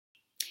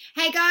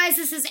Hey guys,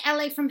 this is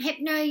Ellie from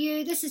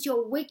HypnoU. This is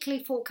your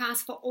weekly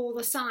forecast for all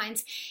the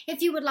signs.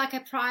 If you would like a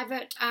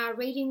private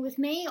reading with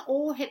me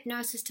or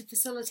hypnosis to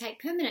facilitate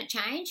permanent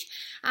change,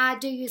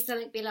 do use the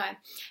link below.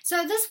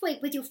 So this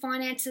week with your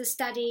finances,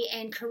 study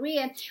and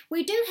career,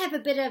 we do have a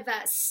bit of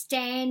a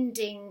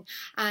standing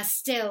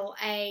still,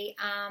 a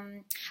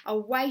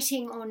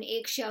waiting on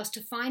eggshells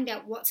to find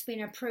out what's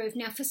been approved.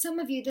 Now for some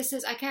of you this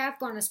is, okay, I've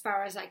gone as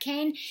far as I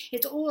can.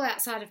 It's all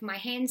outside of my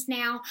hands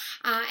now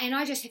and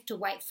I just have to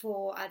wait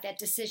for that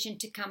decision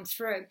to come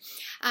through.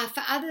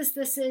 For others,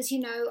 this is,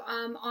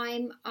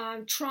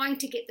 I'm trying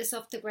to get this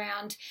off the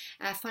ground,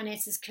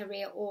 finances,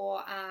 career,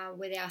 or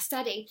with our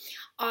study.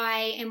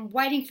 I am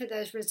waiting for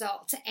those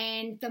results,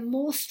 and the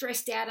more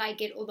stressed out I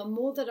get, or the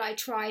more that I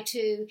try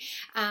to,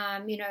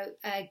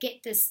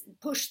 get this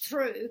pushed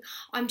through,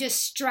 I'm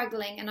just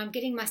struggling, and I'm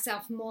getting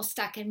myself more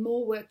stuck and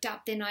more worked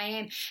up than I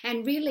am.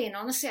 And really and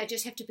honestly, I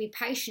just have to be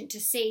patient to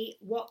see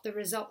what the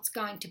result's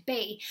going to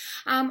be.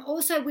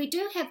 Also, we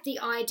do have the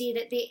idea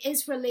that there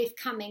is relief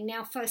coming.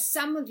 Now, for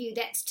some of you,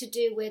 that's to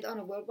do with, on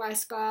a worldwide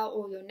scale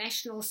or your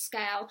national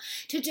scale,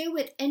 to do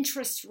with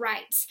interest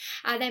rates.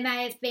 They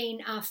may have been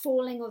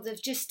falling, or they've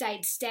just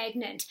stayed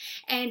stagnant.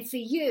 And for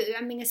you,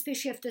 I mean,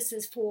 especially if this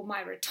is for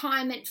my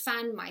retirement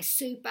fund, my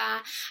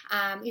super,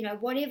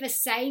 whatever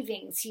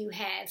savings you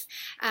have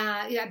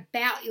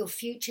about your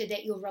future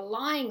that you're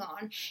relying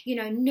on,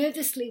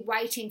 nervously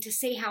waiting to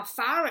see how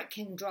far it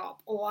can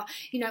drop, or,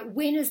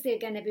 when is there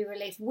going to be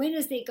relief? When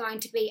is there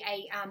going to be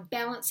a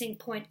balancing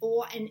point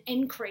or an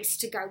increase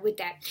to go with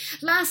that?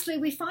 Lastly,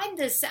 we find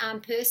this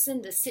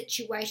person, the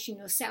situation,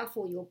 yourself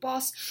or your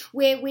boss,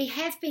 where we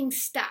have been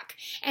stuck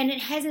and it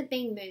hasn't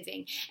been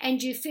moving,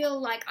 and you feel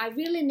like, I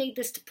really need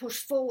this to push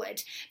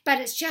forward, but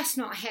it's just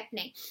not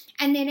happening.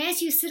 And then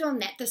as you sit on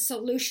that, the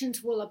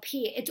solutions will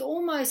appear. It's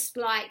almost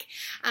like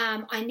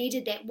I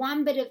needed that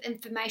one bit of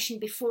information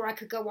before I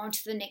could go on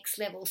to the next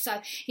level.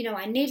 So,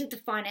 I needed the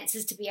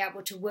finances to be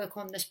able to work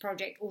on this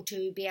project or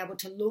to be able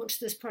to launch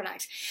this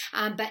product.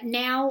 But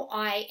now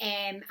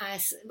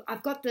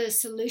I've got the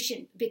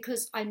solution,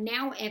 because I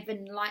now have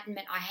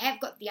enlightenment. I have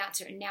got the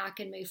answer, and now I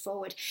can move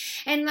forward.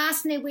 And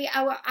lastly, we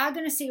are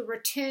going to see a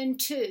return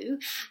to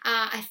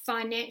a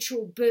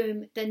financial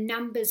boom, the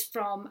numbers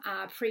from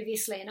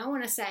previously, and I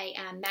want to say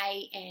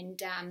May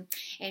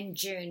and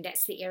June.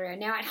 That's the area.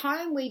 Now at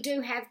home we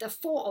do have the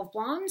Four of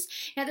Wands.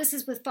 Now this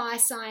is with fire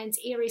signs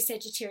Aries,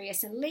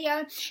 Sagittarius and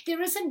Leo.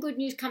 There is some good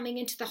news coming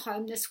into the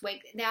home this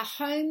week. Our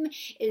home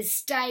is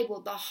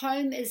stable. The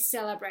home is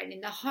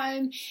celebrating. The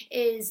home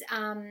is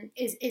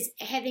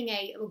having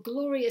a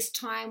glorious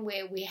time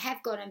where we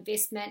have got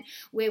investment,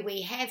 where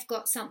we have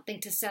got something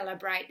to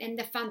celebrate, and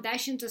the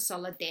foundations are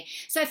solid there.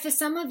 So for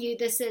some of you,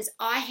 this is,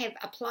 I have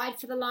applied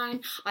for the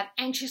loan. I've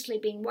anxiously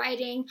been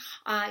waiting.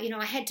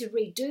 I had to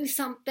redo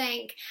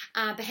something.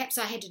 Perhaps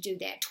I had to do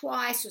that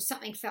twice, or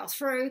something fell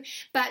through.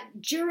 But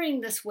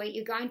during this week,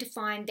 you're going to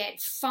find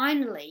that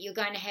finally you're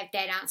going to have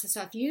that answer.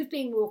 So if you've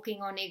been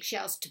walking on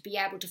eggshells to be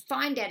able to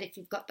find out if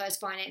you've got those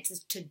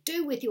finances to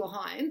do with your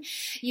home,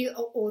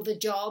 or the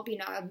job,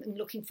 I'm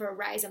looking for a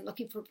raise, I'm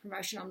looking for a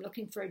promotion, I'm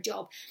looking for a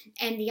job,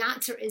 and the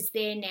answer is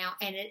there now,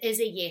 and it is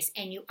a yes,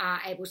 and you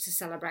are able to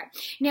celebrate.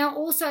 Now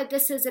also,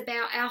 this is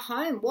about our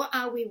home. What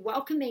are we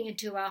welcoming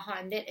into our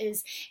home that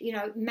is,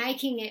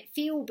 making it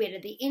feel better?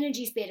 The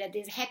energy's better,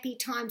 there's happy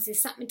times,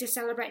 there's something to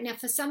celebrate. Now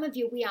for some of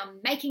you, we are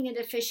making it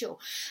official.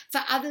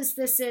 For others,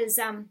 this is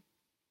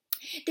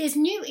there's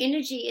new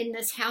energy in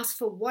this house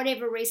for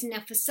whatever reason.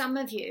 Now for some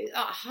of you,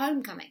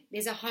 homecoming.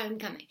 There's a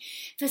homecoming.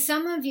 For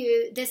some of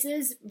you, this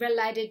is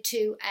related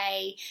to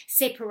a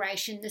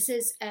separation. This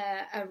is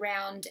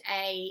around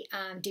a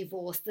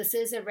divorce. This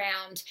is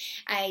around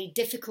a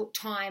difficult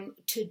time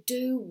to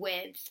do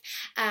with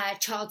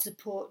child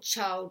support,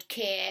 child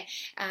care,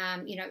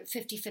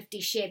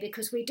 50-50 share,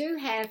 because we do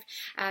have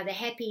the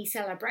happy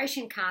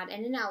celebration card,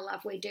 and in our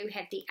love we do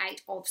have the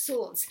Eight of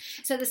Swords.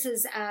 So this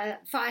is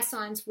fire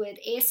signs with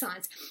air signs.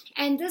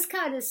 And this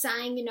card is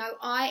saying,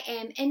 I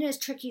am in a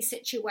tricky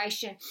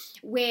situation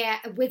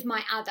with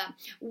my other,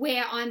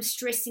 where I'm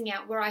stressing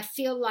out, where I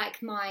feel like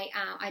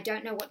I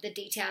don't know what the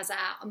details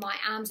are. My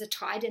arms are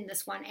tied in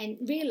this one. And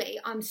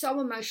really, I'm so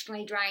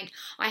emotionally drained.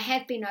 I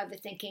have been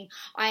overthinking.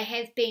 I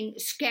have been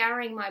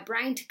scouring my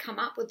brain to come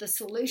up with a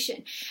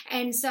solution.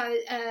 And so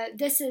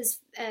this is,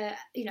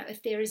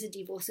 if there is a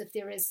divorce, if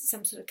there is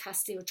some sort of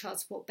custody or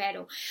child support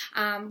battle,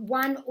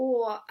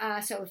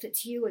 so if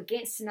it's you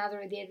against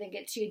another, or the other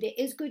against you, there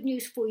is good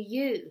news for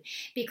you,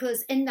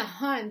 because in the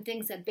home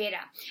things are better.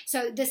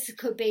 So this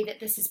could be that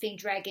this has been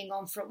dragging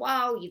on for a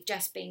while, you've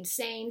just been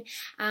seen,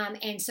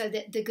 and so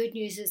the good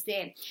news is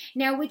there.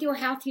 Now with your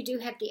health, you do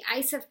have the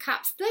Ace of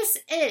Cups. This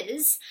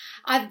is,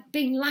 I've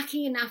been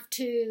lucky enough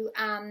to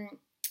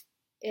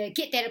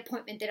get that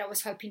appointment that I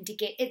was hoping to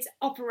get. It's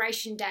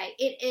operation day.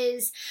 It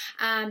is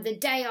the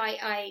day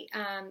I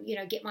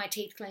get my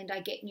teeth cleaned, I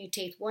get new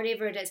teeth,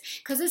 whatever it is.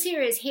 Because this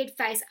area is head,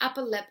 face,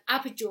 upper lip,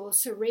 upper jaw,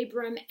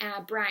 cerebrum,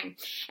 our brain.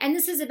 And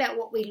this is about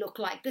what we look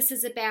like. This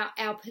is about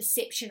our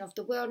perception of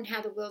the world and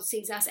how the world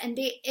sees us. And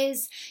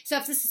so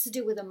if this is to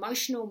do with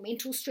emotional,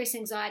 mental stress,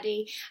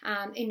 anxiety,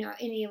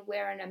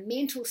 anywhere in a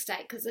mental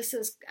state, because this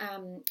is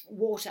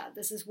water.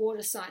 This is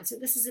water sign. So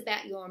this is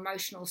about your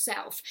emotional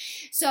self.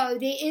 So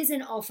there is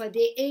an offer,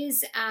 there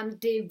is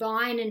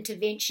divine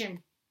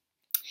intervention,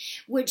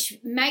 which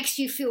makes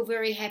you feel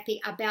very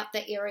happy about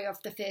the area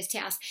of the first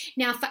house.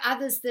 Now, for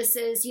others, this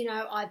is,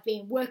 I've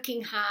been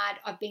working hard,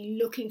 I've been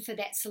looking for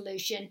that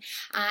solution,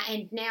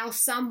 and now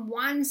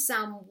someone,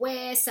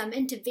 somewhere, some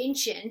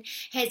intervention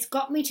has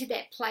got me to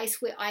that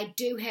place where I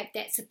do have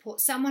that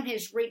support. Someone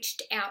has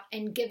reached out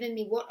and given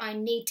me what I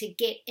need to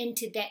get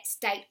into that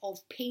state of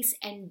peace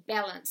and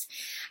balance.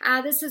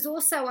 This is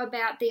also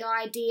about the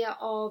idea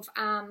of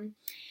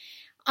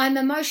I'm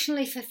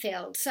emotionally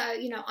fulfilled. So,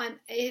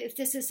 if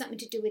this is something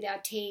to do with our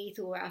teeth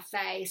or our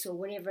face or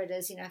whatever it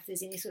is, if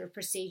there's any sort of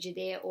procedure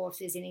there or if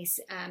there's any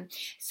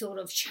sort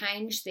of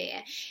change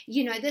there,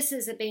 this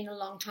has been a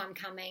long time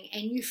coming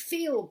and you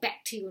feel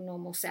back to your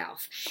normal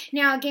self.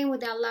 Now, again,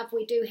 with our love,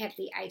 we do have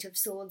the Eight of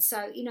Swords.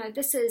 So,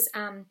 this is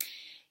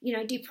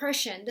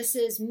depression, this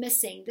is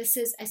missing, this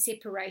is a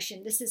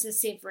separation, this is a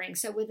severing.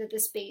 So whether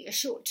this be a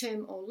short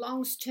term or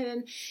long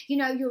term,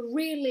 you're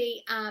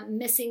really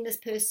missing this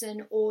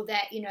person, or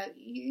that,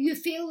 you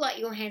feel like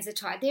your hands are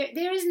tied.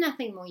 There is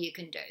nothing more you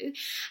can do.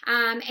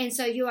 And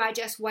so you are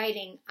just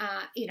waiting.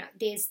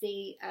 There's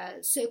the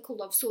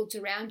circle of swords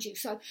around you.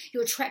 So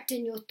you're trapped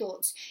in your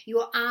thoughts.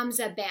 Your arms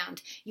are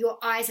bound. Your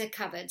eyes are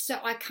covered. So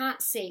I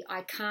can't see,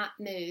 I can't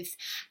move.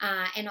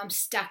 And I'm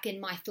stuck in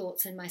my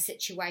thoughts and my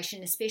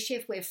situation, especially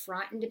if we're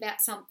frightened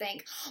about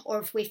something, or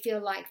if we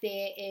feel like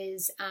there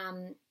is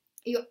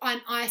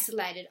I'm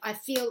isolated, I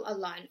feel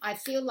alone, I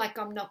feel like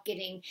I'm not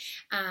getting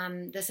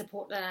the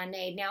support that I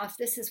need. Now, if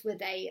this is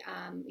with a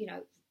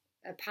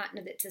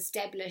partner that's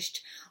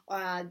established,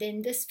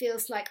 then this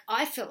feels like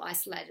I feel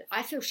isolated,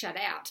 I feel shut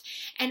out,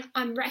 and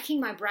I'm racking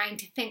my brain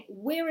to think,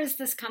 where is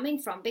this coming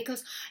from?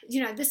 Because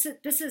this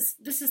is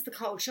the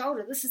cold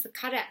shoulder, this is the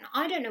cutout, and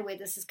I don't know where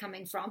this is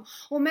coming from.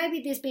 Or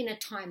maybe there's been a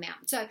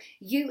timeout, so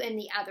you and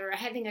the other are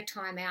having a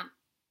timeout,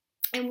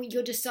 and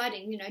you're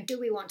deciding, do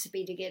we want to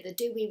be together?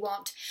 Do we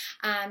want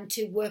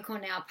to work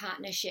on our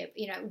partnership?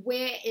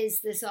 Where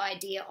is this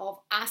idea of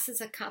us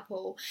as a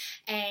couple,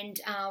 and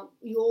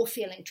you're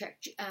feeling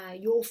trapped,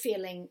 you're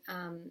feeling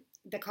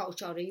the cold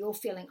shoulder, you're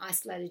feeling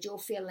isolated, you're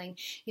feeling,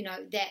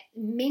 that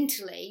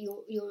mentally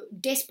you're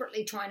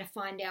desperately trying to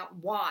find out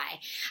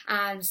why.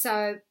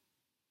 So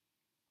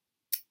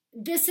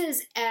this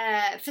is,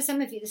 for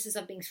some of you, this is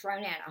of being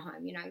thrown out of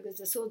home, because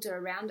the swords are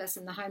around us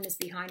and the home is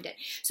behind it.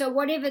 So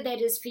whatever that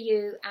is for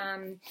you,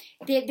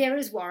 there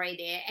is worry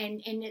there.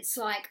 And it's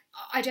like,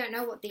 I don't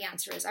know what the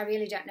answer is. I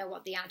really don't know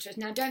what the answer is.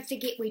 Now, don't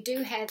forget, we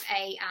do have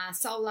a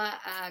solar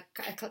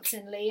eclipse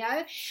in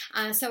Leo.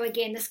 So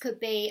again, this could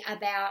be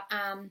about...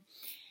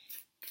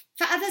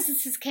 For others,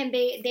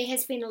 there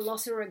has been a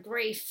loss or a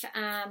grief,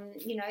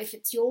 if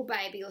it's your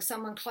baby or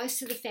someone close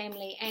to the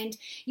family, and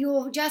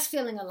you're just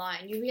feeling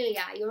alone. You really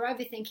are. You're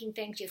overthinking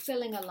things. You're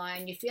feeling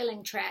alone. You're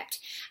feeling trapped.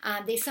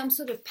 There's some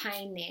sort of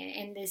pain there,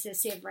 and there's a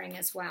severing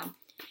as well.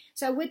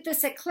 So with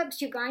this eclipse,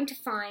 you're going to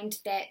find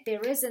that there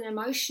is an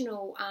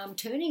emotional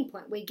turning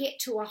point. We get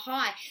to a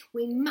high.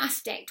 We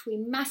must act. We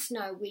must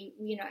know.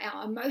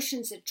 Our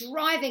emotions are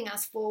driving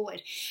us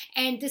forward,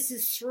 and this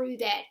is through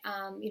that,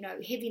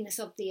 heaviness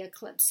of the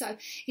eclipse. So,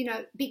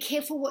 be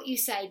careful what you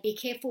say. Be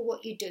careful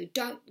what you do.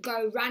 Don't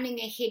go running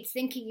ahead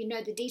thinking you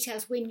know the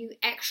details when you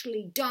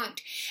actually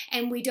don't,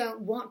 and we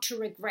don't want to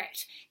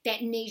regret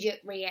that knee-jerk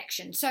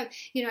reaction. So,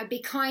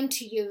 be kind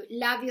to you.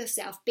 Love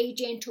yourself. Be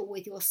gentle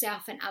with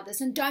yourself and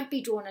others, and don't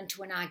be drawn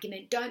into an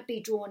argument. Don't be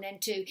drawn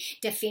into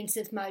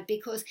defensive mode,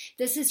 because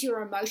this is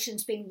your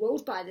emotions being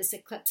ruled by this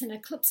eclipse, and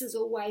eclipse is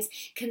always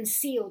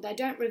concealed. They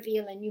don't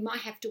reveal, and you might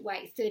have to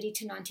wait 30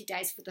 to 90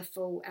 days for the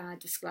full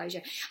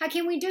disclosure.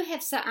 Okay, we do have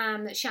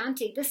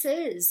Shanti. This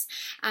is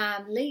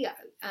Leo,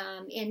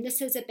 and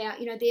this is about,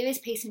 there is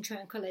peace and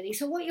tranquility.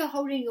 So what you're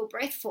holding your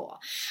breath for,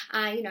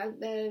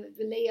 the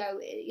Leo,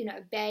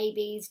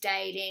 babies,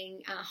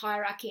 dating,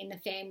 hierarchy in the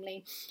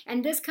family,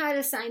 and this card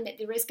is saying that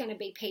there is going to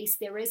be peace,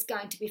 there is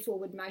going to be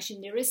forward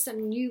motion, there is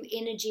some new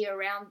energy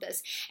around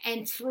this,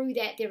 and through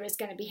that there is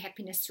going to be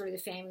happiness through the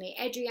family.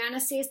 Adriana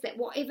says that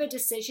whatever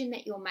decision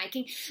that you're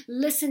making,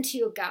 listen to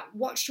your gut,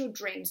 watch your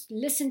dreams,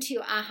 listen to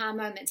your aha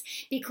moments,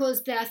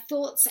 because the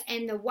thoughts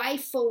and the way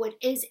forward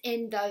is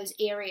in those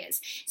areas.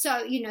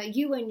 So,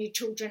 you and your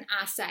children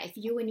are safe,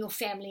 you and your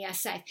family are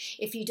safe.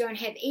 If you don't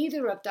have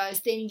either of those,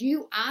 then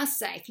you are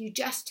safe. You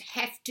just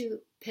have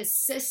to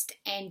persist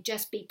and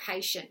just be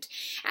patient.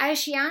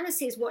 Oceana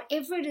says,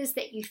 whatever it is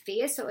that you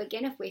fear, so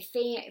again, if we're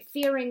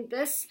fearing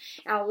this,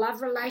 our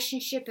love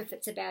relationship, if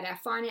it's about our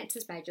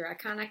finances, major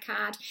arcana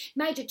card,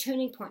 major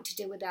turning point to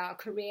do with our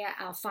career,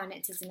 our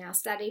finances, and our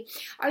study.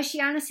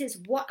 Oceana says,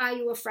 what are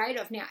you afraid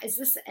of? Now, is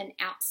this an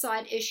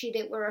outside issue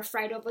that we're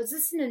afraid of? Or is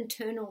this an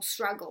internal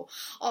struggle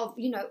of,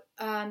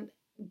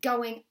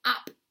 going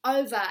up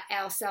over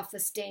our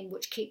self-esteem,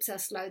 which keeps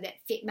us low, that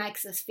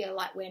makes us feel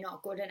like we're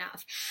not good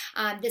enough?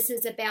 This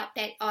is about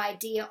that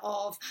idea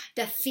of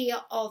the fear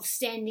of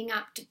standing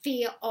up, the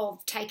fear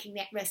of taking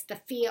that risk,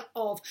 the fear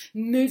of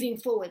moving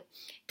forward.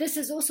 This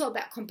is also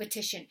about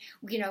competition,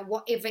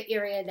 whatever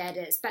area that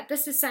is. But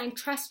this is saying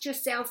trust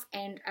yourself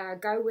and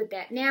go with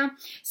that. Now,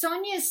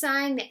 Sonia is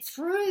saying that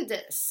through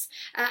this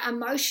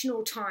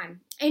emotional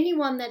time,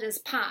 anyone that has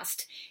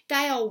passed,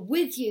 they are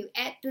with you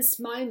at this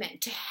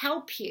moment to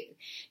help you,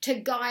 to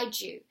guide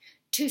you,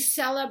 to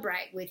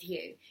celebrate with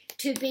you,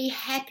 to be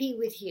happy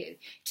with you,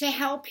 to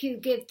help you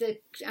give the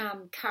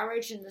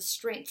courage and the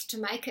strength to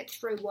make it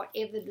through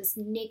whatever this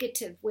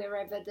negative,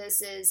 wherever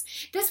this is.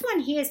 This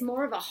one here is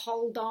more of a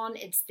hold on.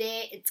 It's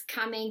there, it's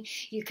coming.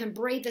 You can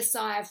breathe a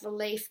sigh of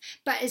relief,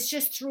 but it's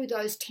just through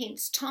those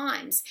tense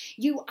times.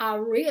 You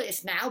are really,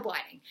 it's nail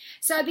biting.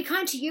 So be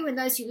kind to you and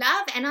those you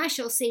love, and I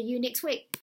shall see you next week.